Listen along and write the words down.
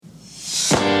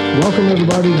Welcome,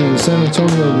 everybody, to the San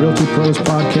Antonio Realty Pros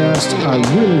podcast. I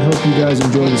really hope you guys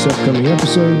enjoy this upcoming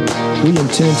episode. We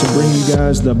intend to bring you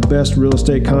guys the best real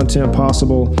estate content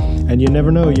possible, and you never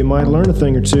know, you might learn a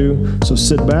thing or two. So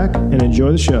sit back and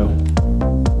enjoy the show.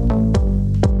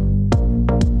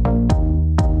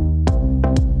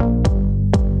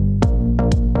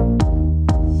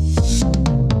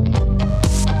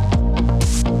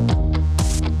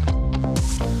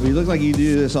 You look like you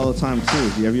do this all the time, too.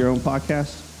 Do you have your own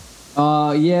podcast?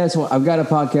 Yeah, so I've got a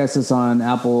podcast that's on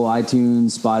Apple,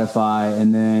 iTunes, Spotify,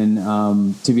 and then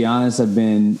to be honest,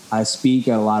 I speak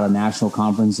at a lot of national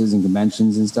conferences and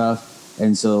conventions and stuff,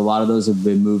 and so a lot of those have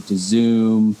been moved to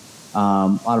Zoom. A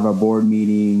lot of our board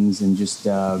meetings and just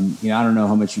I don't know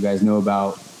how much you guys know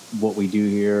about what we do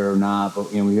here or not,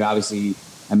 but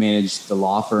I manage the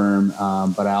law firm,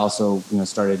 but I also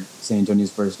started San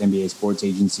Antonio's first NBA sports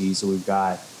agency, so we've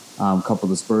got a couple of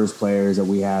the Spurs players that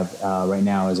we have right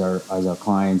now as our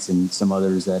clients, and some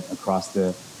others that across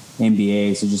the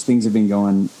NBA. So just things have been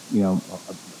going,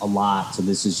 a lot. So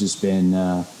this has just been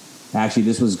actually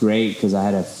this was great because I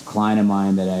had a client of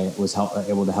mine that I was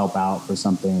able to help out for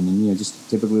something, and just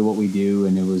typically what we do,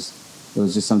 and it was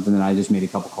just something that I just made a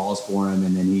couple calls for him,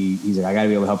 and then he's like, I got to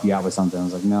be able to help you out with something. I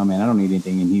was like, no, man, I don't need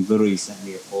anything, and he literally sent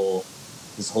me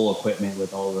this whole equipment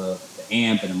with all the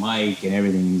amp and a mic and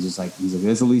everything. He's like,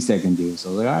 that's the least I can do. So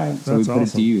I was like, all right. So we put it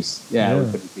to use. Yeah, we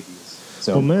put it to use.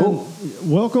 So, well, man, cool.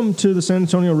 Welcome to the San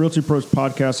Antonio Realty Pros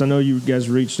podcast. I know you guys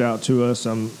reached out to us.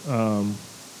 I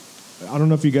don't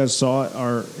know if you guys saw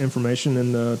our information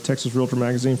in the Texas Realtor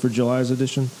magazine for July's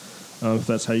edition. If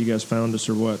that's how you guys found us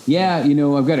or what. Yeah,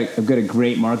 I've got a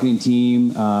great marketing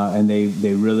team, and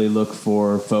they really look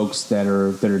for folks that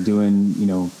are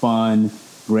doing fun,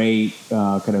 great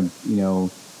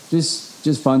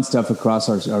just fun stuff across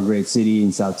our great city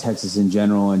in South Texas in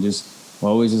general, and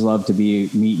always love to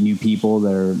meet new people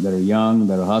that are young,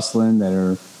 that are hustling, that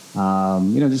are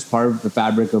just part of the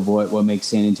fabric of what makes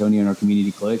San Antonio and our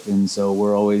community click. And so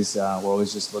we're always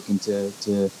just looking to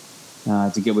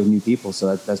get with new people.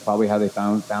 So that's probably how they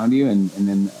found you, and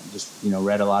then just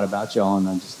read a lot about y'all, and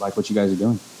I just like what you guys are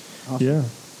doing. Awesome. Yeah,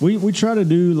 we try to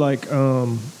do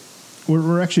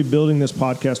we're actually building this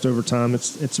podcast over time.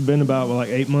 It's been about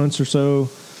 8 months or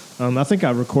so. I think I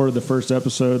recorded the first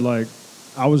episode.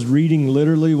 I was reading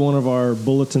literally one of our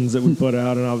bulletins that we put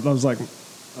out, and I was like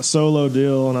a solo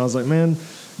deal, and I was like, man,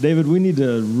 David, we need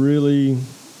to really,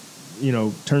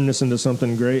 turn this into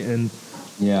something great. And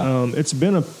it's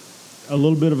been a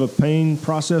little bit of a pain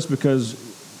process because,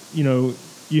 you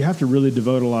have to really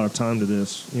devote a lot of time to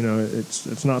this.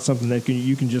 It's not something that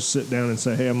you can just sit down and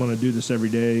say, hey, I'm going to do this every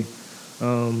day.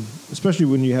 Especially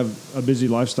when you have a busy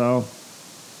lifestyle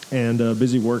and a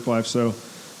busy work life. So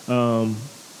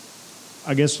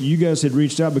I guess you guys had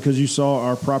reached out because you saw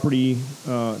our property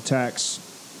tax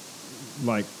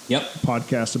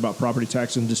podcast about property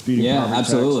tax and disputing property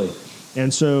absolutely. tax.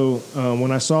 And so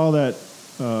when I saw that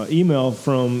email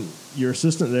from your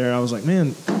assistant there, I was like,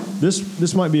 man,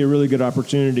 this might be a really good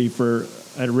opportunity for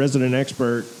a resident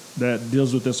expert that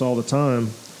deals with this all the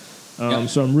time.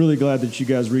 So I'm really glad that you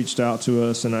guys reached out to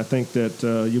us, and I think that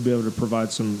you'll be able to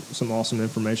provide some awesome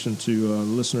information to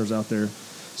listeners out there.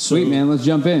 Sweet, man. Let's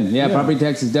jump in. Yeah, property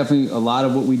tax is definitely a lot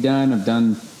of what we've done. I've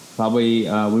done probably,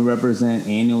 we represent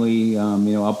annually,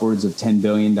 upwards of $10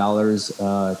 billion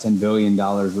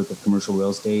worth of commercial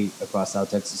real estate across South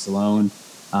Texas alone.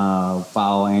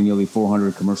 File annually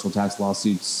 400 commercial tax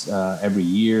lawsuits every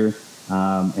year,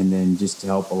 and then just to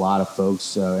help a lot of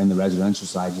folks in the residential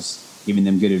side, just giving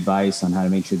them good advice on how to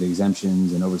make sure the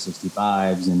exemptions and over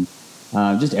 65s and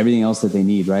just everything else that they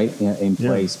need, right, in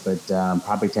place. But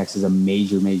property tax is a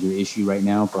major issue right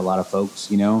now for a lot of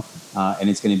folks, and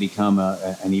it's going to become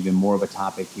an even more of a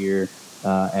topic here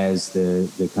as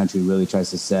the country really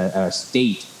tries to set, our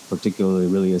state particularly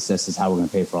really assesses how we're going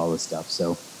to pay for all this stuff.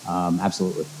 So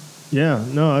absolutely. Yeah,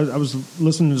 no, I was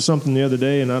listening to something the other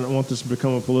day, and I don't want this to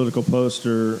become a political post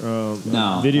or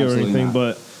video or anything, not.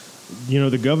 But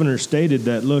the governor stated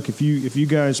that, look, if you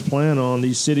guys plan on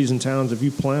these cities and towns, if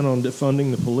you plan on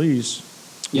defunding the police,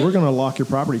 we're going to lock your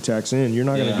property tax in. You're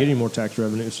not going to get any more tax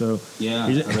revenue. So I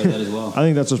read that as well. I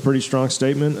think that's a pretty strong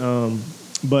statement.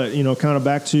 But kind of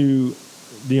back to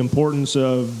the importance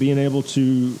of being able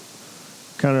to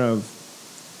kind of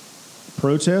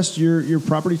protest your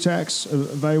property tax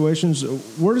evaluations.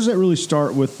 Where does that really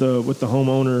start with the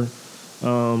homeowner?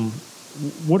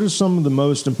 What are some of the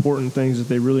most important things that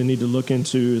they really need to look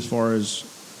into as far as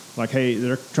hey,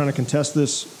 they're trying to contest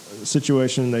this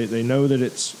situation. They know that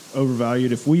it's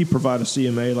overvalued. If we provide a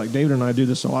CMA, like David and I do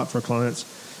this a lot for clients,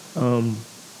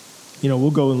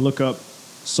 we'll go and look up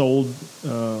sold,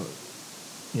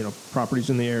 properties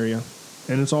in the area,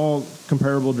 and it's all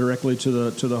comparable directly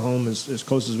to the home as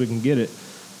close as we can get it.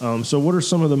 So what are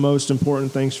some of the most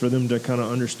important things for them to kind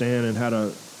of understand and how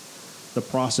to the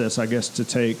process, I guess, to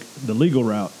take the legal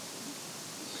route?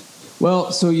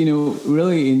 Well, so,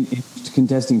 really in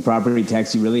contesting property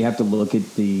tax, you really have to look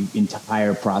at the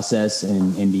entire process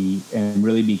and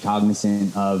really be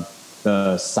cognizant of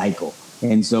the cycle.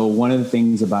 And so one of the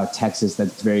things about Texas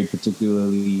that's very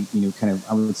particularly,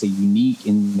 I would say unique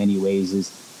in many ways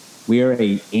is we are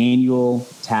an annual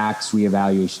tax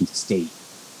reevaluation state.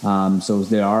 So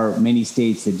there are many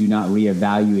states that do not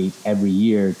reevaluate every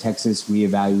year. Texas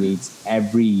reevaluates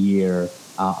every year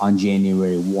on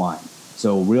January 1.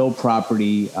 So real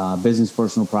property, business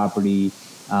personal property,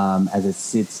 as it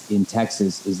sits in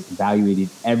Texas, is evaluated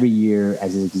every year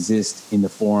as it exists in the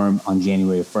form on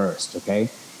January 1st, okay?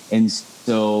 And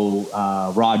so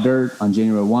raw dirt on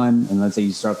January 1, and let's say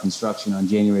you start construction on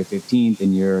January 15th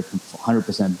and you're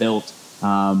 100% built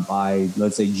by,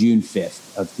 let's say, June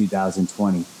 5th of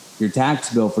 2020. Your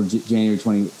tax bill for January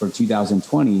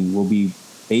 2020 will be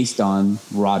based on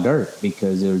raw dirt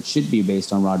because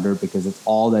it's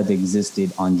all that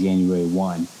existed on January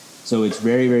 1. So it's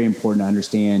very, very important to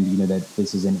understand, that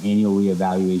this is an annual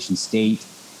reevaluation state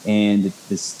and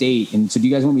the state. And so do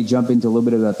you guys want me to jump into a little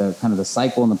bit about the kind of the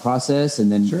cycle and the process and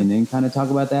then, Sure. and then kind of talk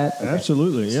about that? Okay.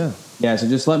 Absolutely. Yeah. Yeah. So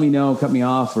just let me know, cut me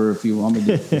off, or if you want me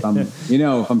to, if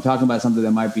I'm talking about something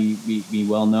that might be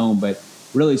well known, but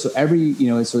really, so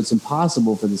so it's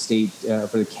impossible for the state,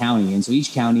 for the county. And so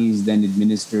each county is then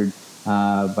administered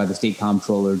by the state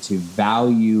comptroller to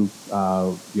value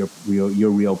your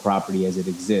real property as it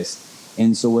exists.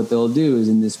 And so what they'll do is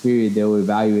in this period, they'll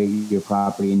evaluate your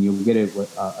property and you'll get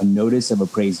a notice of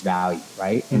appraised value,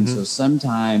 right? Mm-hmm. And so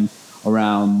sometime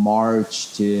around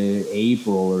March to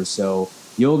April or so,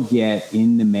 you'll get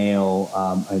in the mail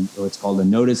what's called a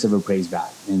notice of appraised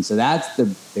value. And so that's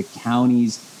the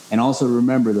county's. And also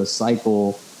remember, the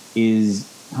cycle is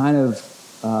kind of,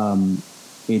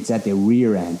 it's at the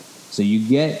rear end. So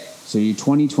your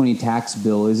 2020 tax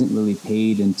bill isn't really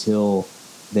paid until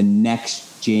the next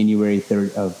January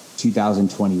 3rd of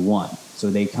 2021. So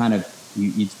they kind of,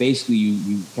 it's basically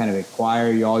you kind of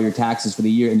acquire all your taxes for the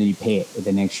year and then you pay it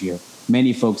the next year.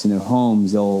 Many folks in their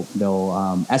homes, they'll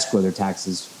escrow their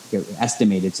taxes, get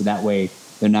estimated, so that way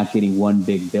they're not getting one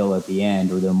big bill at the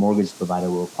end, or their mortgage provider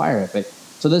will require it. But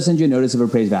so they'll send you a notice of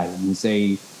appraised value and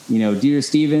say, dear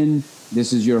Stephen,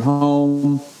 this is your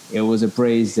home. It was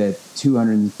appraised at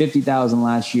 $250,000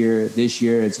 last year. This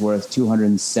year, it's worth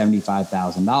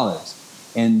 $275,000.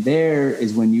 And there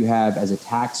is when you have, as a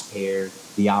taxpayer,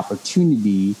 the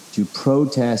opportunity to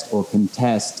protest or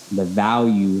contest the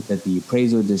value that the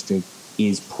appraisal district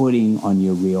is putting on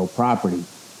your real property,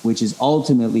 which is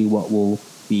ultimately what will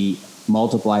be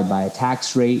multiplied by a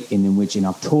tax rate, and in which in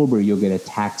October you'll get a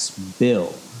tax bill.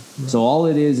 Right. So all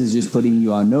it is just putting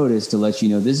you on notice to let you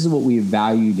know this is what we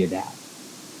valued it at.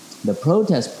 The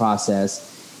protest process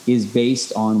is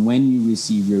based on when you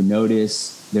receive your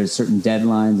notice. There's certain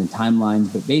deadlines and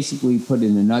timelines, but basically, put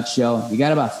in a nutshell, you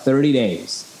got about 30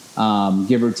 days,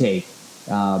 give or take,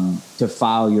 to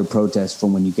file your protest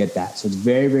from when you get that. So it's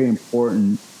very, very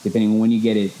important, depending on when you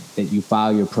get it, that you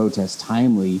file your protest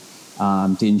timely,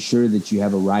 to ensure that you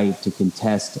have a right to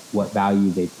contest what value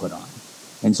they put on.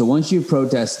 And so once you've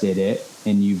protested it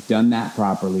and you've done that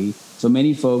properly, so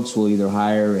many folks will either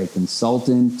hire a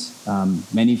consultant,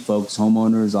 many folks,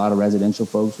 homeowners, a lot of residential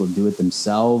folks will do it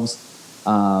themselves,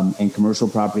 and commercial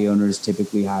property owners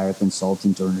typically hire a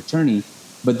consultant or an attorney.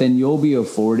 But then you'll be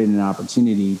afforded an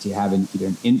opportunity to have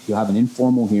you'll have an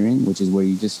informal hearing, which is where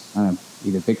you just kind of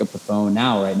either pick up the phone.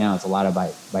 Right now it's a lot of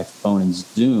by phone and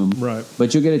Zoom. Right.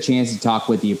 But you'll get a chance to talk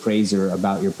with the appraiser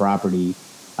about your property.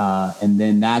 And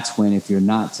then that's when, if you're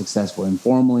not successful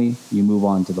informally, you move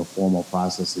on to the formal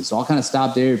processes. So I'll kind of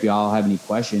stop there if y'all have any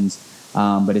questions.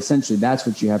 But essentially that's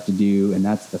what you have to do. And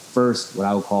that's the first, what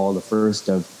I would call the first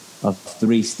of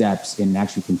 3 steps in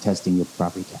actually contesting your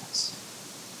property tax.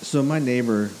 So my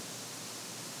neighbor,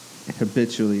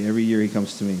 habitually, every year he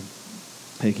comes to me,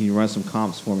 hey, can you run some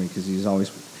comps for me? Because he's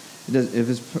always, if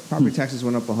his property taxes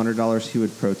went up $100, he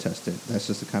would protest it. That's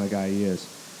just the kind of guy he is.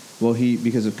 Well,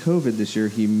 because of COVID this year,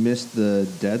 he missed the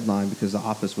deadline because the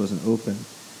office wasn't open.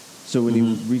 So when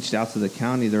he reached out to the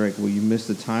county, they're like, well, you missed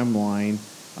the timeline.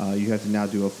 You have to now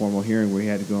do a formal hearing where he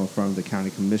had to go in front of the county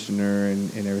commissioner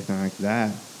and everything like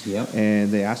that. Yep.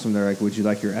 And they asked him, they're like, would you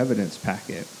like your evidence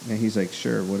packet? And he's like,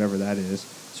 sure, whatever that is.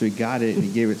 So he got it and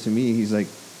he gave it to me. He's like,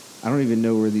 I don't even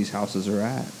know where these houses are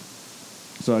at.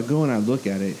 So I go and I look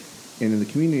at it. And in the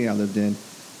community I lived in,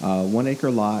 1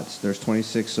 acre lots. There's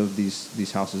 26 of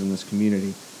these houses in this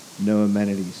community. No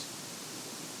amenities.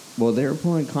 Well, they're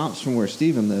pulling comps from where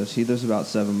Steven lives. He lives about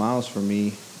 7 miles from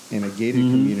me in a gated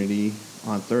community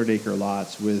on 3rd acre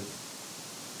lots with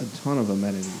a ton of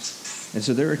amenities. And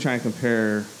so they were trying to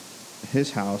compare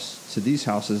his house to these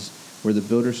houses where the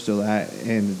builder's still at,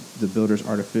 and the builder's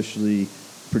artificially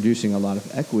producing a lot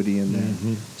of equity in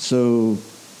there. So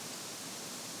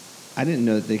I didn't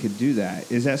know that they could do that.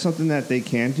 Is that something that they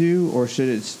can do, or should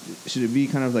it be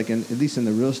kind of like, at least in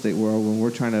the real estate world, when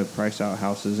we're trying to price out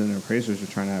houses and appraisers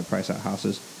are trying to price out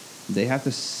houses, they have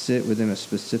to sit within a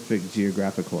specific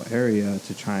geographical area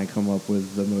to try and come up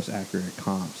with the most accurate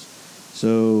comps.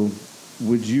 So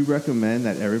would you recommend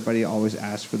that everybody always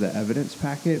ask for the evidence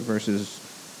packet versus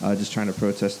just trying to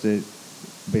protest it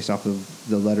based off of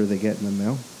the letter they get in the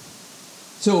mail?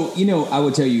 So, I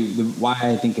would tell you why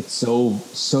I think it's so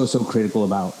critical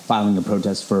about filing a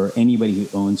protest for anybody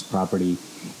who owns property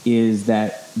is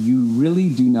that you really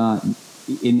do not,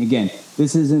 and again,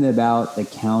 this isn't about the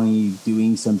county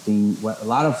doing something. What a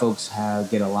lot of folks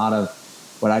get a lot of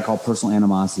what I call personal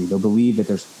animosity. They'll believe that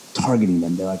there's targeting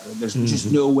them. They're like, there's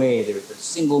just no way they're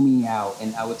single me out.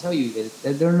 And I would tell you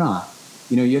that they're not.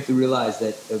 You have to realize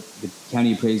that the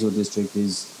county appraisal district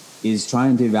is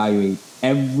trying to evaluate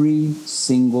every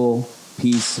single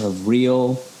piece of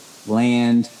real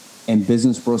land and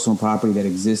business personal property that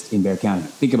exists in Bexar County.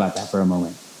 Think about that for a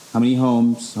moment. How many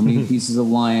homes, how many pieces of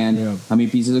land, how many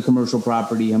pieces of commercial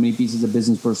property, how many pieces of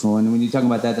business personal. And when you're talking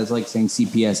about that, that's like saying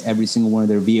CPS, every single one of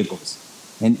their vehicles.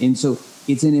 And so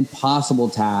it's an impossible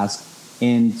task.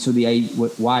 And so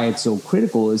why it's so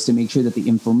critical is to make sure that the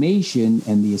information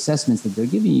and the assessments that they're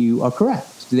giving you are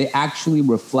correct. Do they actually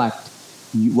reflect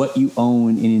what you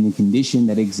own and in the condition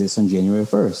that exists on January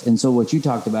 1st? And so what you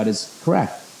talked about is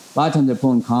correct. A lot of times they're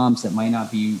pulling comps that might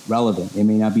not be relevant. They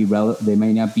may not be they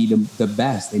may not be the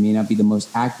best. They may not be the most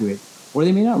accurate, or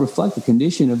they may not reflect the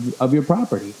condition of your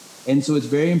property. And so it's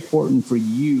very important for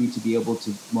you to be able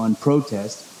to, 1,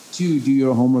 protest, 2, do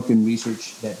your homework and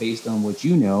research that based on what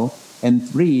you know, and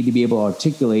 3, to be able to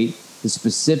articulate the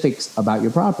specifics about your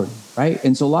property, right?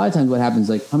 And so a lot of times what happens,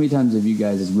 like how many times have you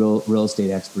guys as real estate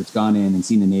experts gone in and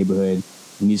seen the neighborhood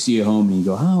and you see a home and you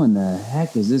go, how in the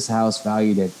heck is this house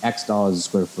valued at X dollars a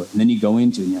square foot? And then you go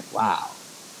into it and you're like, wow,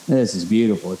 this is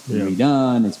beautiful. It's been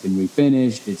redone. It's been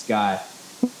refinished. It's got,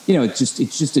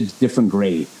 it's just a different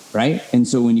grade, right? And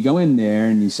so when you go in there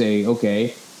and you say,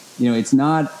 okay, it's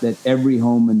not that every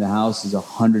home in the house is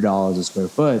 $100 a square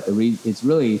foot.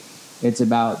 It's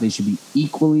about they should be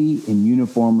equally and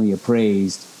uniformly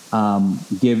appraised,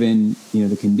 given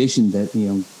the condition that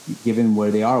given where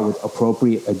they are with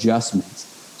appropriate adjustments.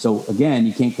 So again,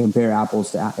 you can't compare an apple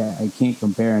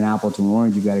to an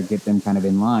orange. You got to get them kind of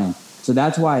in line. So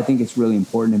that's why I think it's really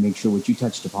important to make sure what you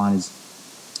touched upon is,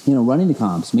 running the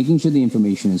comps, making sure the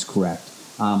information is correct.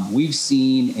 We've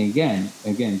seen, again,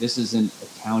 this isn't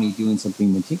a county doing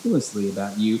something meticulously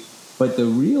about you, but the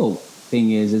real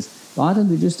thing is a lot of them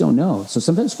they just don't know. So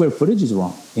sometimes square footage is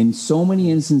wrong. In so many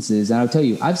instances, and I'll tell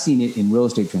you, I've seen it in real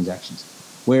estate transactions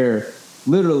where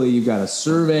literally you've got a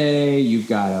survey, you've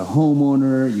got a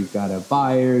homeowner, you've got a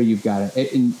buyer,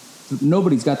 and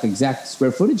nobody's got the exact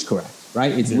square footage correct,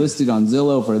 right? It's listed on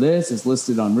Zillow for this, it's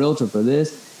listed on Realtor for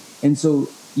this. And so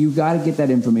you've got to get that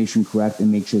information correct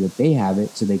and make sure that they have it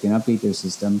so they can update their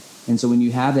system. And so when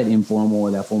you have that informal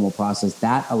or that formal process,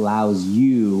 that allows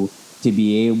you to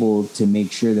be able to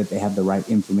make sure that they have the right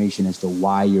information as to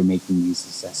why you're making these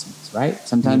assessments, right?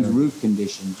 Sometimes roof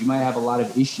conditions, you might have a lot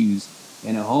of issues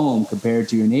in a home compared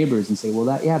to your neighbors and say, well,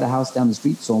 the house down the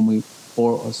street sold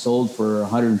for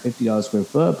 $150 square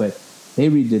foot, but they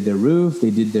redid their roof,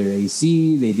 they did their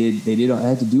AC, I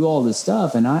had to do all this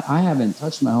stuff, and I haven't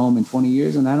touched my home in 20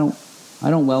 years, and I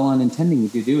don't well on intending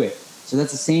to do it. So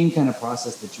that's the same kind of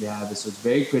process that you have. So it's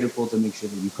very critical to make sure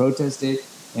that you protest it,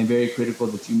 and very critical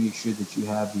that you make sure that you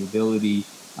have the ability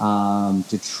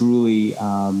to truly,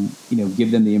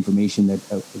 give them the information that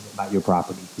about your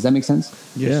property. Does that make sense?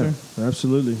 Yeah,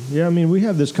 absolutely. Yeah, I mean, we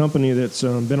have this company that's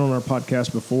been on our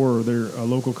podcast before. They're a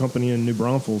local company in New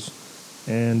Braunfels,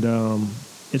 and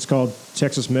it's called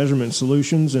Texas Measurement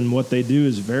Solutions. And what they do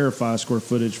is verify square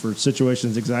footage for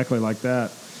situations exactly like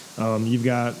that. You've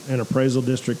got an appraisal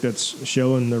district that's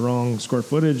showing the wrong square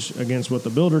footage against what the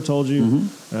builder told you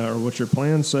or what your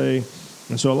plans say.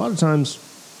 And so a lot of times,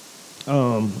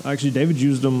 actually, David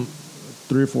used them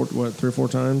three or four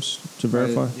times to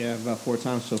verify? Yeah, about 4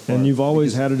 times so far. And you've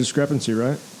always had a discrepancy,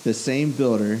 right? The same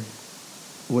builder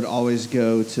would always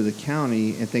go to the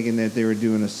county and thinking that they were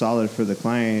doing a solid for the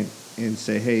client and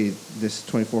say, hey, this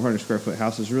 2,400 square foot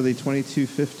house is really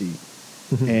 2,250.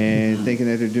 and thinking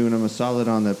that they're doing them a solid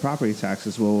on the property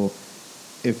taxes. Well,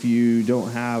 if you don't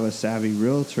have a savvy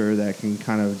realtor that can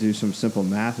kind of do some simple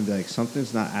math and be like,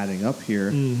 something's not adding up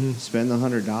here, spend the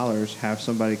 $100, have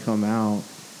somebody come out,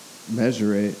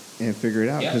 measure it, and figure it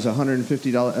out. Because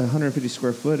 $150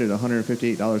 square foot at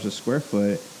 $158 a square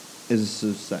foot is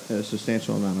a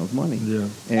substantial amount of money. Yeah,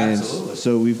 and absolutely.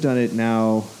 So we've done it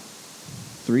now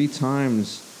 3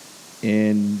 times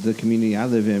in the community I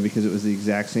live in because it was the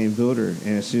exact same builder.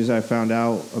 And as soon as I found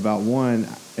out about one,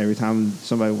 every time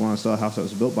somebody wanted to sell a house that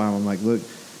was built by him, I'm like, look,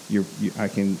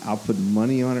 I'll put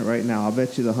money on it right now. I'll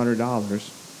bet you the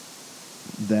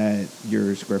 $100 that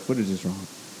your square footage is wrong.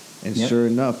 And sure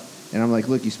enough, and I'm like,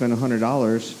 look, you spend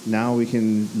 $100, now we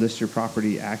can list your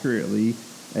property accurately,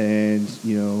 and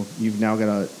you've now got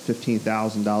a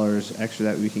 $15,000 extra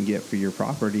that we can get for your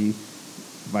property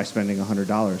by spending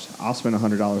 $100. I'll spend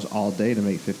 $100 all day to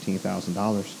make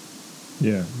 $15,000.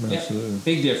 Yeah, absolutely.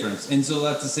 Big difference. And so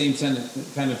that's the same kind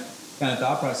of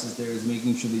thought process there, is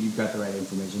making sure that you've got the right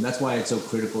information. That's why it's so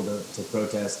critical to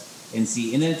protest and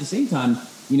see. And then at the same time,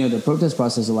 the protest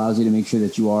process allows you to make sure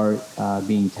that you are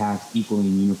being taxed equally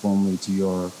and uniformly to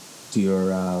your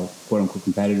quote unquote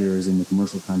competitors in the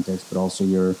commercial context, but also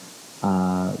your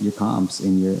comps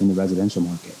in the residential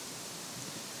market.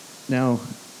 Now,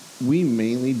 we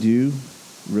mainly do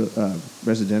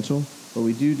residential, but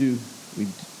we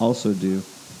also do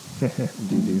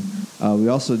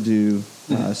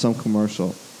some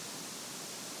commercial.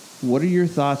 What are your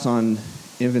thoughts on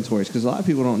inventories? Because a lot of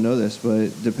people don't know this, but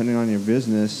depending on your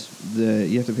business,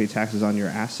 you have to pay taxes on your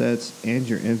assets and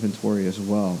your inventory as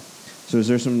well. So is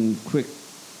there some quick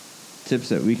tips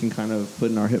that we can kind of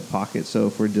put in our hip pocket? So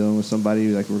if we're dealing with somebody,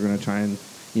 like we're going to try and,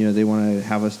 they want to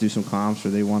have us do some comps, or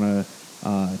they want to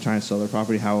try and sell their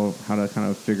property, how to kind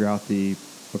of figure out the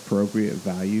appropriate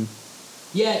value?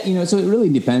 Yeah, so it really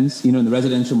depends. In the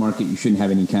residential market, you shouldn't have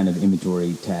any kind of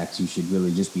inventory tax. You should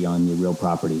really just be on your real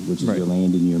property, which is your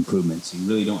land and your improvements. So you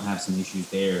really don't have some issues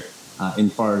there.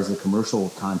 As far as the commercial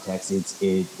context,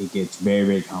 it gets very,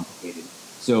 very complicated.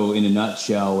 So in a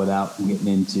nutshell, without getting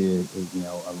into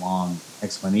a long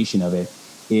explanation of it,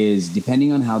 is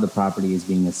depending on how the property is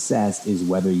being assessed is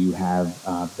whether you have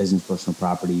business personal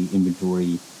property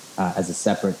inventory as a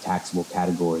separate taxable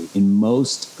category. In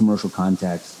most commercial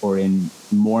contexts, or in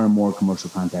more and more commercial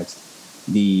contexts,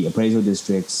 the appraisal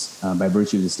districts, by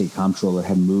virtue of the state comptroller,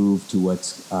 have moved to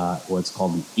what's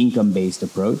called the income-based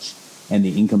approach. And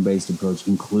the income-based approach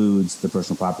includes the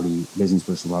business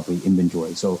personal property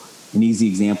inventory. So an easy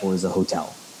example is a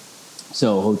hotel.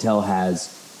 So a hotel has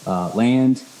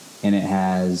land, and it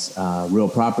has real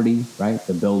property, right?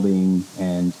 The building,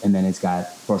 and then it's got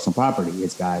personal property.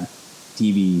 It's got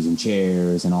TVs and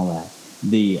chairs and all that.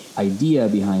 The idea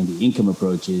behind the income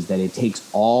approach is that it takes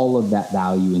all of that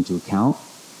value into account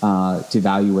to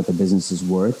value what the business is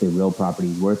worth, the real property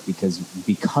is worth,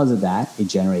 because of that, it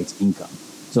generates income.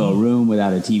 So a room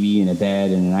without a TV and a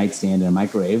bed and a nightstand and a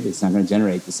microwave, it's not going to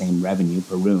generate the same revenue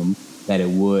per room that it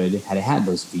would had it had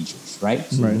those features, right?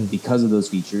 So because of those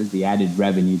features, the added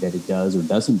revenue that it does or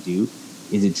doesn't do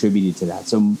is attributed to that.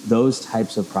 So those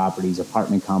types of properties,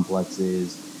 apartment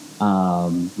complexes,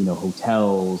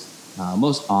 hotels,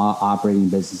 most operating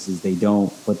businesses,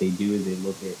 what they do is they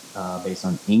look at based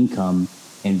on income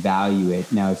and value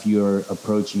it. Now, if you're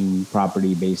approaching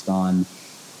property based on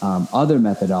other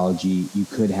methodology, you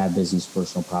could have business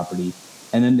personal property.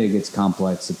 And then it gets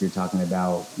complex if you're talking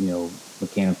about,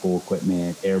 mechanical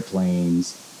equipment,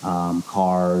 airplanes,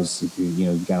 cars, if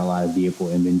you've got a lot of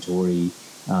vehicle inventory,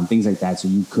 things like that. So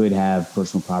you could have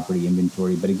personal property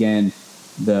inventory. But again,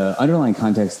 the underlying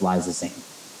context lies the same.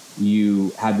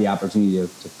 You have the opportunity to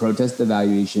protest the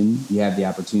valuation. You have the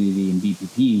opportunity in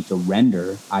BPP to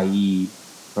render, i.e.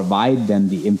 provide them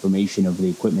the information of the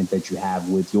equipment that you have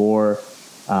with your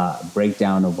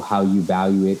breakdown of how you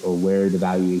value it or where the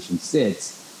valuation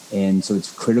sits. And so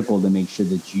it's critical to make sure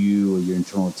that you or your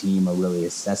internal team are really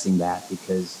assessing that,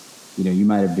 because you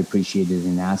might have depreciated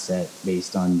an asset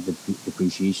based on the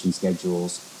depreciation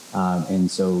schedules. And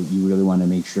so you really want to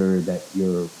make sure that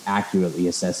you're accurately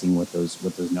assessing what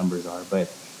those numbers are. But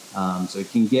so it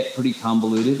can get pretty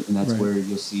convoluted, and that's where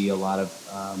you'll see a lot of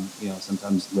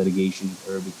sometimes litigation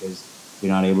occur because you're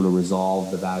not able to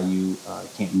resolve the value,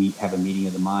 can't have a meeting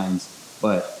of the minds.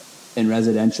 But in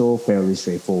residential, fairly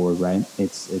straightforward, right?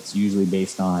 It's usually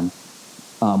based on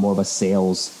more of a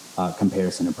sales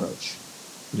comparison approach.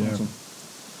 Yeah. Awesome.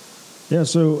 Yeah.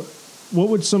 So what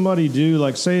would somebody do?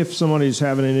 Like, say if somebody's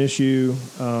having an issue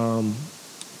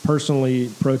personally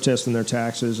protesting their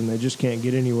taxes and they just can't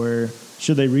get anywhere,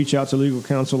 should they reach out to legal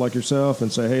counsel like yourself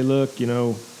and say, hey, look,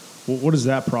 what does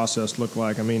that process look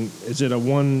like? I mean, is it a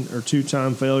 1 or 2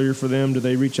 time failure for them? Do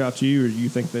they reach out to you, or do you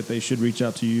think that they should reach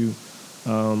out to you,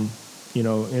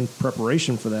 in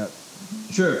preparation for that?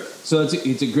 Sure. So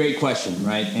it's a great question,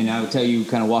 right? And I would tell you,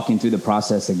 kind of walking through the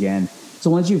process again. So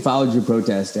once you filed your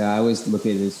protest, I always look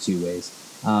at it as 2 ways.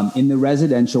 In the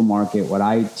residential market, what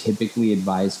I typically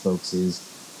advise folks is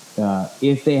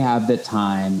if they have the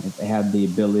time, if they have the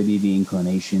ability, the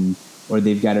inclination, or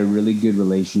they've got a really good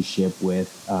relationship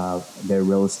with their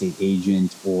real estate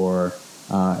agent or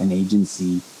an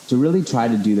agency, to really try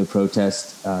to do the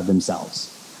protest themselves.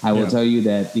 I will tell you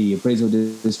that the appraisal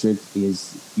district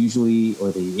is usually,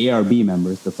 or the ARB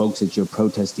members, the folks that you're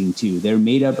protesting to, they're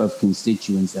made up of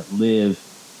constituents that live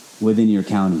within your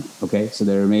county, okay? So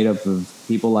they're made up of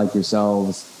people like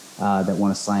yourselves that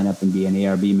want to sign up and be an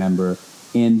ARB member.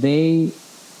 And they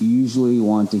usually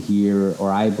want to hear,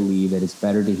 or I believe that it's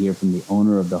better to hear from the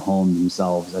owner of the home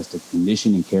themselves as to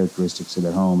condition and characteristics of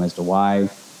their home as to why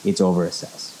it's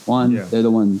overassessed. You're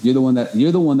the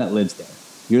one that lives there.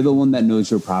 You're the one that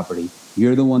knows your property.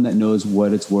 You're the one that knows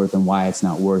what it's worth and why it's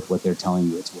not worth what they're telling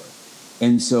you it's worth.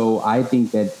 And so I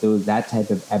think that that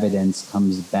type of evidence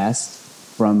comes best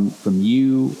from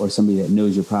you or somebody that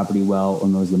knows your property well or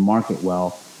knows the market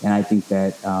well. And I think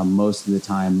that most of the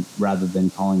time, rather than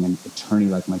calling an attorney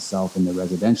like myself in the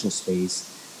residential space,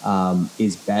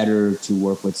 is better to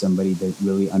work with somebody that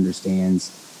really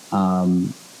understands, the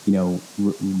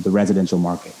residential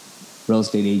market. Real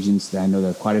estate agents, I know there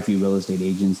are quite a few real estate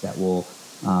agents that will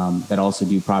that also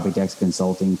do property tax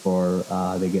consulting for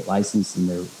they get licensed and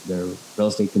they're real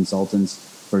estate consultants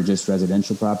for just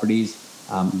residential properties.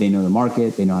 They know the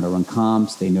market, they know how to run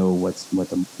comps, they know what's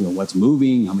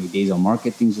moving, how many days on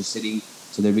market things are sitting.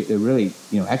 So they're really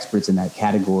experts in that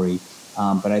category.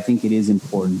 But I think it is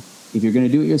important if you're going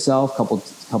to do it yourself. Couple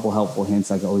helpful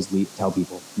hints I always tell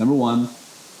people. Number one,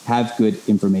 have good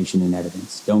information and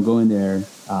evidence. Don't go in there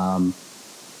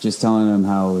just telling them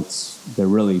how they're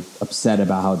really upset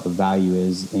about how the value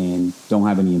is and don't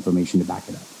have any information to back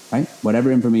it up, right?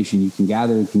 Whatever information you can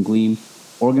gather and can glean,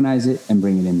 organize it and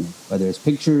bring it in there. Whether it's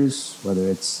pictures, whether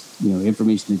it's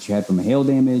information that you had from a hail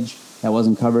damage that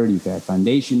wasn't covered, you've had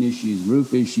foundation issues,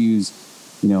 roof issues,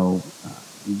 you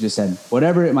just had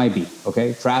whatever it might be,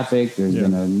 okay? Traffic, there's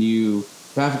been a new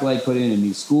traffic light put in, a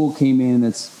new school came in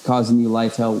that's causing you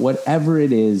life hell. Whatever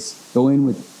it is, go in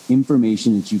with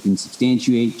information that you can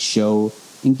substantiate, show,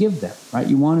 and give them, right?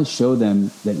 You want to show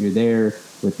them that you're there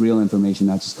with real information,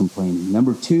 not just complaining.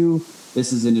 Number two,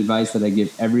 this is an advice that I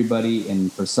give everybody,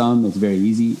 and for some it's very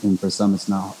easy, and for some it's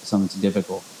not. Some it's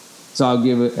difficult. So I'll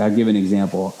give an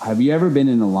example. Have you ever been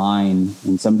in a line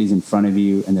and somebody's in front of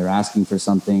you and they're asking for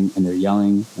something and they're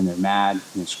yelling and they're mad and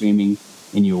they're screaming,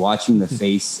 and you're watching the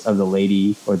face of the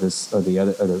lady or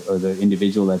the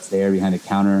individual that's there behind the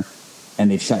counter, and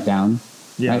they've shut down?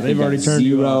 Yeah, right? they've already turned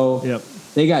you off. Yep.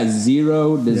 They got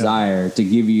zero desire to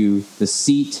give you the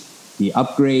seat, the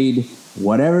upgrade,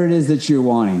 whatever it is that you're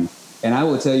wanting. And I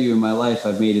will tell you, in my life,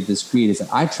 I've made it this creed is that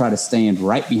I try to stand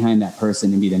right behind that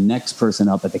person and be the next person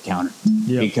up at the counter.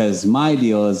 Yep. Because my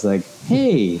deal is like,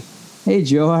 hey,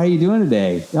 Joe, how are you doing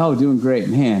today? Oh, doing great,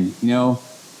 man.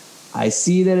 I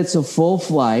see that it's a full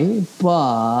flight,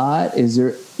 but is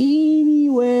there any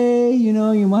way,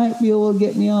 you might be able to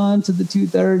get me on to the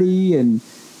 2:30 and,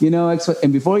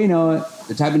 and before you know it,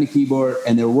 they're typing the keyboard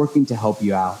and they're working to help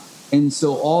you out. And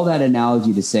so all that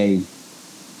analogy to say,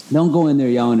 don't go in there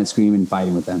yelling and screaming and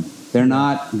fighting with them. They're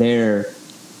not there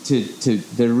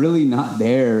they're really not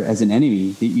there as an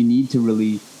enemy. That you need to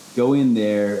really go in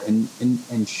there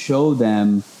and show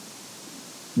them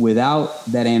without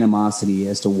that animosity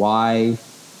as to why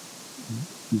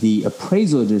the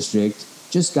appraisal district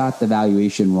just got the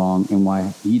valuation wrong and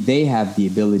why they have the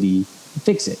ability to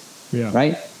fix it. Yeah.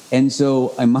 Right? And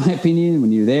so, in my opinion,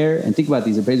 when you're there and think about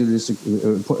these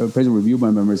appraisal review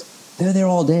board members, they're there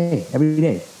all day, every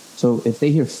day. So if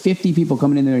they hear 50 people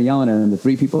coming in there yelling at them, the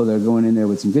 3 people that are going in there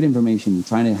with some good information and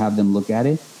trying to have them look at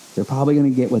it, they're probably going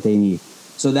to get what they need.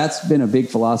 So that's been a big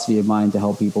philosophy of mine to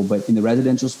help people. But in the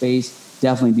residential space,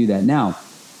 definitely do that. Now,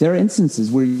 there are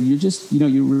instances where you're just,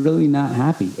 you're really not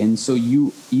happy. And so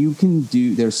you can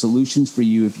there's solutions for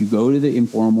you. If you go to the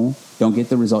informal, don't get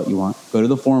the result you want. Go to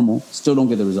the formal, still don't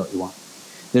get the result you want.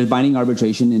 There's binding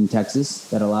arbitration in Texas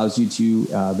that allows you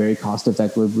to very cost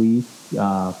effectively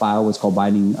file what's called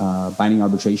binding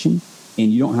arbitration.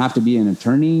 And you don't have to be an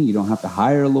attorney. You don't have to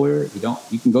hire a lawyer.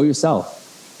 You can go yourself.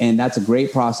 And that's a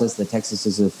great process that Texas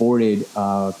has afforded,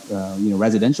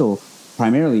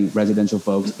 primarily residential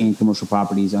folks and commercial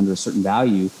properties under a certain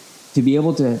value to be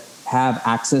able to have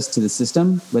access to the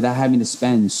system without having to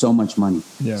spend so much money.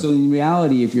 Yeah. So in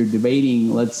reality, if you're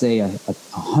debating, let's say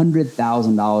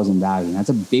 $100,000 in value, that's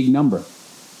a big number.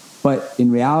 But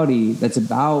in reality, that's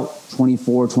about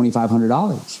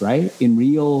 $2,500, right? In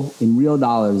real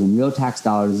dollars, in real tax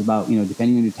dollars, it's about,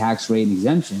 depending on your tax rate and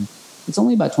exemption, it's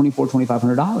only about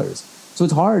 $2,500. So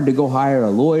it's hard to go hire a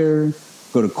lawyer,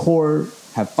 go to court,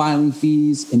 have filing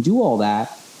fees, and do all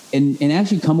that, and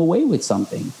actually come away with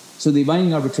something. So the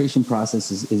binding arbitration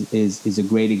process is a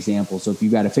great example. So if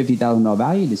you've got a $50,000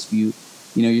 value dispute,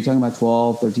 you're talking about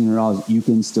 $1,200, $1,300. You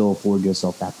can still afford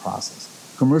yourself that process.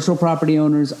 Commercial property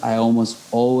owners, I almost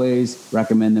always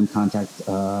recommend them contact,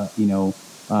 a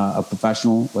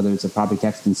professional, whether it's a property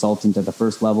tax consultant at the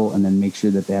first level, and then make sure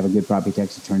that they have a good property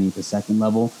tax attorney at the second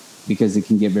level, because it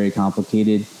can get very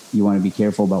complicated. You want to be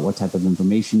careful about what type of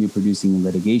information you're producing in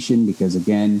litigation, because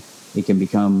again, it can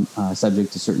become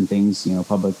subject to certain things,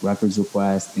 public records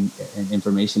requests and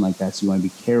information like that. So you want to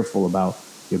be careful about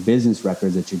your business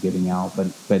records that you're giving out.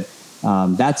 But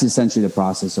that's essentially the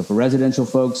process. So for residential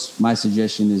folks, my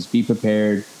suggestion is be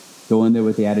prepared, go in there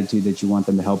with the attitude that you want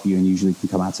them to help you, and usually can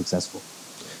come out successful.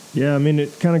 Yeah, I mean,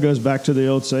 it kind of goes back to the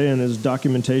old saying is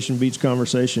documentation beats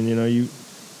conversation.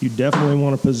 You definitely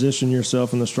want to position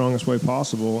yourself in the strongest way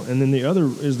possible. And then the other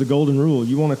is the golden rule.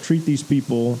 You want to treat these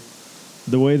people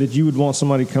the way that you would want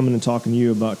somebody coming and talking to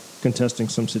you about contesting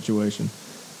some situation.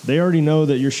 They already know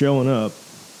that you're showing up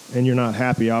and you're not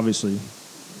happy, obviously.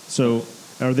 So,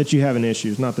 or that you have an issue.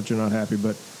 It's not that you're not happy,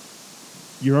 but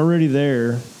you're already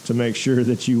there to make sure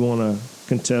that you want to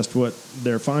contest what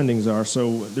their findings are.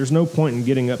 So there's no point in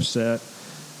getting upset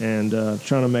and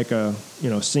trying to make a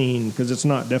scene, because it's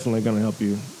not definitely going to help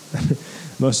you.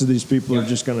 Most of these people are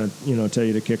just going to tell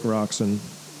you to kick rocks and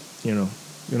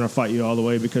going to fight you all the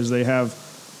way, because they have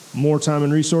more time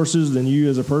and resources than you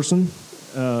as a person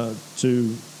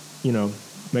to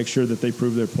make sure that they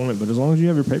prove their point. But as long as you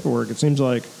have your paperwork, it seems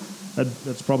like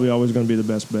that's probably always going to be the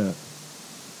best bet.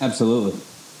 Absolutely.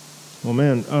 Well,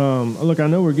 man, look, I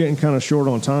know we're getting kind of short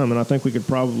on time, and I think we could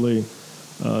probably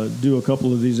do a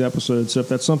couple of these episodes. So if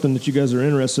that's something that you guys are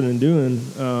interested in doing,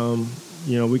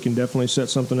 we can definitely set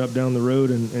something up down the road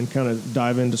and kind of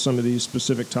dive into some of these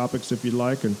specific topics if you'd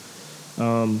like, and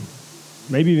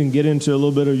maybe even get into a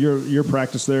little bit of your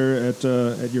practice there at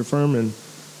your firm and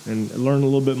learn a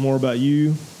little bit more about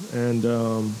you. And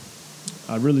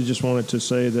I really just wanted to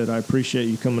say that I appreciate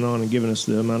you coming on and giving us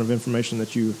the amount of information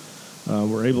that you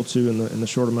were able to in the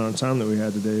short amount of time that we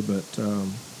had today. But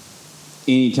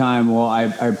anytime. Well, I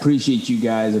appreciate you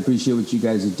guys. I appreciate what you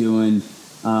guys are doing.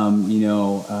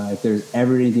 If there's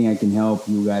ever anything I can help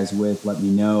you guys with, let me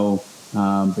know.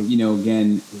 But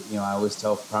again, I always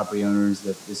tell property owners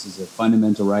that this is a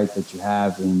fundamental right that you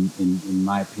have, in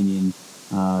my opinion,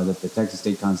 that the Texas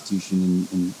State Constitution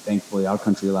and thankfully our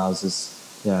country allows us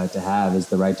to have, is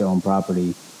the right to own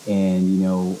property. And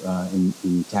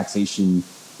in taxation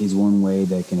is one way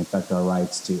that can affect our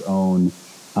rights to own,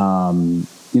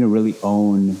 really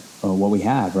own what we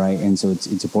have, right? And so it's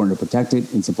important to protect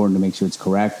it. It's important to make sure it's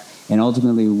correct. And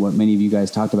ultimately, what many of you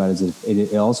guys talked about is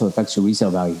it also affects your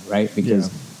resale value, right? Because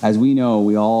as we know,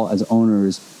 we all, as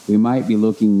owners, we might be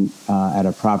looking at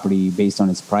a property based on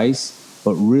its price,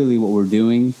 but really what we're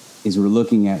doing is we're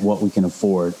looking at what we can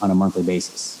afford on a monthly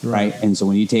basis, right? And so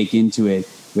when you take into it,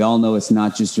 we all know it's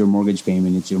not just your mortgage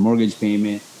payment. It's your mortgage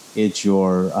payment. It's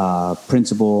your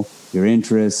principal, your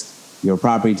interest, your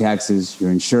property taxes, your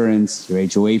insurance, your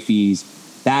HOA fees.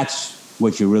 That's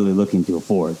what you're really looking to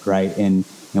afford, right? And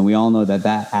we all know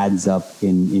that adds up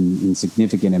in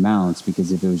significant amounts,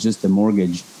 because if it was just a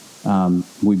mortgage, many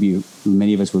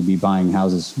of us would be buying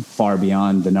houses far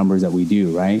beyond the numbers that we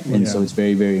do, right? And so it's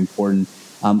very, very important.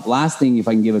 Last thing, if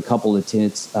I can give a couple of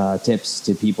tips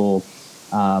to people,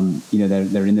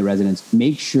 that are in the residence,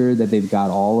 make sure that they've got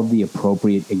all of the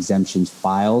appropriate exemptions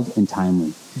filed and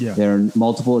timely. Yeah. There are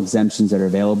multiple exemptions that are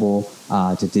available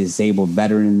to disabled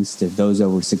veterans, to those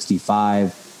over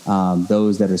 65,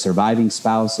 those that are surviving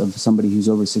spouse of somebody who's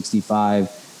over 65,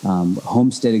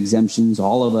 homestead exemptions,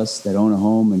 all of us that own a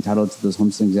home entitled to those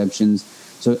homestead exemptions.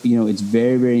 So, it's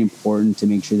very, very important to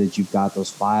make sure that you've got those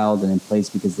filed and in place,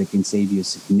 because they can save you a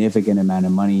significant amount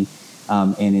of money.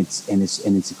 And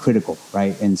it's critical,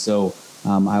 right? And so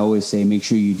I always say, make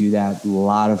sure you do that. A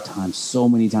lot of times, so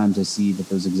many times I see that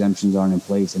those exemptions aren't in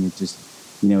place, and it just,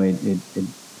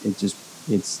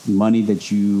 it's money that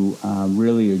you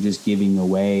really are just giving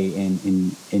away, and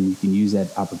you can use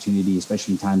that opportunity,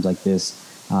 especially in times like this,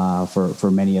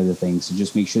 for many other things. So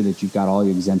just make sure that you've got all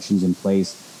your exemptions in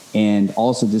place, and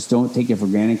also just don't take it for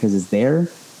granted because it's there.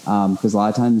 Because a lot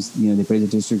of times, the appraisal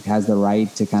district has the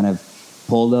right to kind of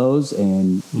pull those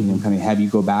and kind of have you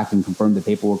go back and confirm the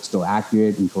paperwork's still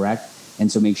accurate and correct. And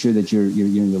so make sure that you're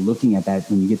looking at that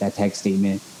when you get that tax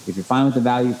statement. If you're fine with the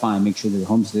value, fine. Make sure that the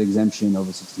homestead exemption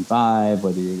over 65,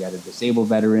 whether you got a disabled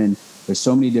veteran, there's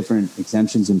so many different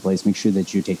exemptions in place. Make sure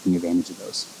that you're taking advantage of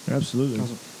those. Absolutely.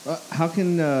 Awesome. How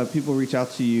can people reach out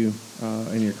to you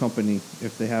and your company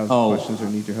if they have questions or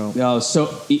need your help?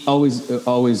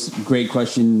 Always great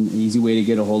question. Easy way to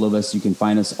get a hold of us. You can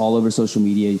find us all over social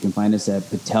media. You can find us at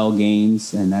Patel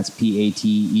Gaines, and that's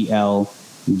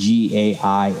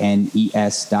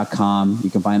PATELGAINES.com. You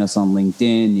can find us on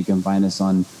LinkedIn. You can find us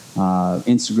on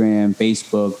Instagram,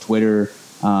 Facebook, Twitter.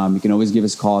 You can always give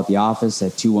us a call at the office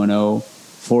at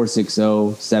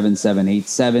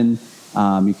 210-460-7787.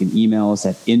 You can email us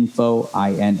at info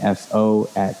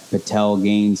at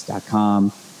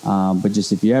patelgains.com. But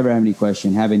just if you ever have any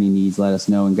question, have any needs, let us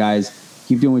know. And guys,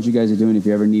 keep doing what you guys are doing. If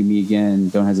you ever need me again,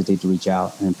 don't hesitate to reach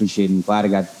out. And I appreciate it. I'm glad I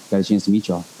got a chance to meet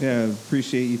y'all. Yeah,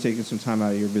 appreciate you taking some time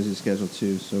out of your busy schedule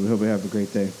too. So we hope you have a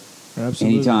great day.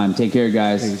 Absolutely. Anytime. Take care,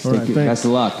 guys. Best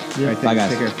of luck. Yeah. All right, Bye,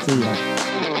 guys. Take care. See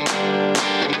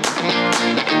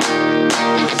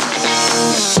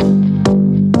ya.